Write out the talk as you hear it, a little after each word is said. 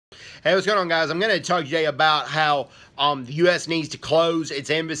Hey, what's going on, guys? I'm going to talk today about how the U.S. needs to close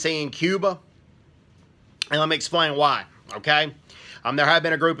its embassy in Cuba. And let me explain why, okay? There have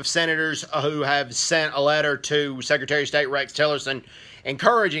been a group of senators who have sent a letter to Secretary of State Rex Tillerson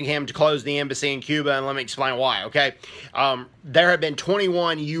encouraging him to close the embassy in Cuba, and let me explain why, okay? There have been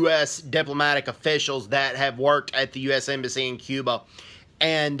 21 U.S. diplomatic officials that have worked at the U.S. Embassy in Cuba,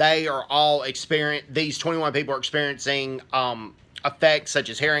 and they are all these 21 people are experiencing effects such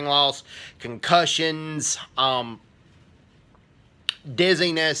as hearing loss, concussions,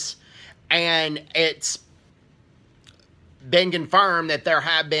 dizziness, and it's been confirmed that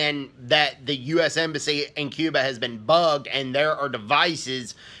the U.S. Embassy in Cuba has been bugged, and there are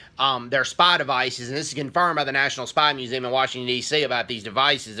devices, they're spy devices, and this is confirmed by the National Spy Museum in Washington, D.C. about these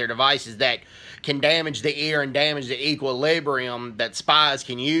devices. They're devices that can damage the ear and damage the equilibrium that spies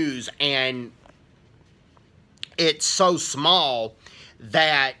can use, and it's so small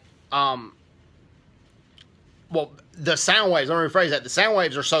that, well, the sound waves, let me rephrase that, the sound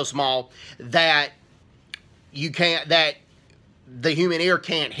waves are so small that that the human ear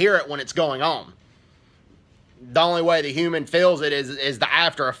can't hear it when it's going on. The only way the human feels it is the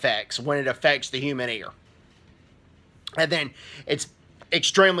after effects, when it affects the human ear. And then it's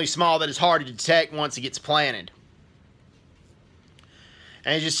extremely small that it's hard to detect once it gets planted.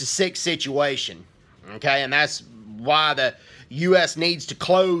 And it's just a sick situation, okay? And that's why the U.S. needs to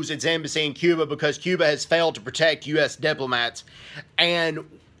close its embassy in Cuba, because Cuba has failed to protect U.S. diplomats.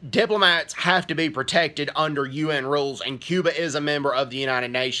 And diplomats have to be protected under UN rules, and Cuba is a member of the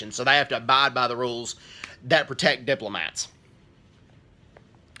United Nations, so they have to abide by the rules that protect diplomats.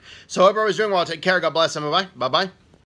 So, hope everybody's doing well. Take care. God bless. Bye-bye. Bye-bye.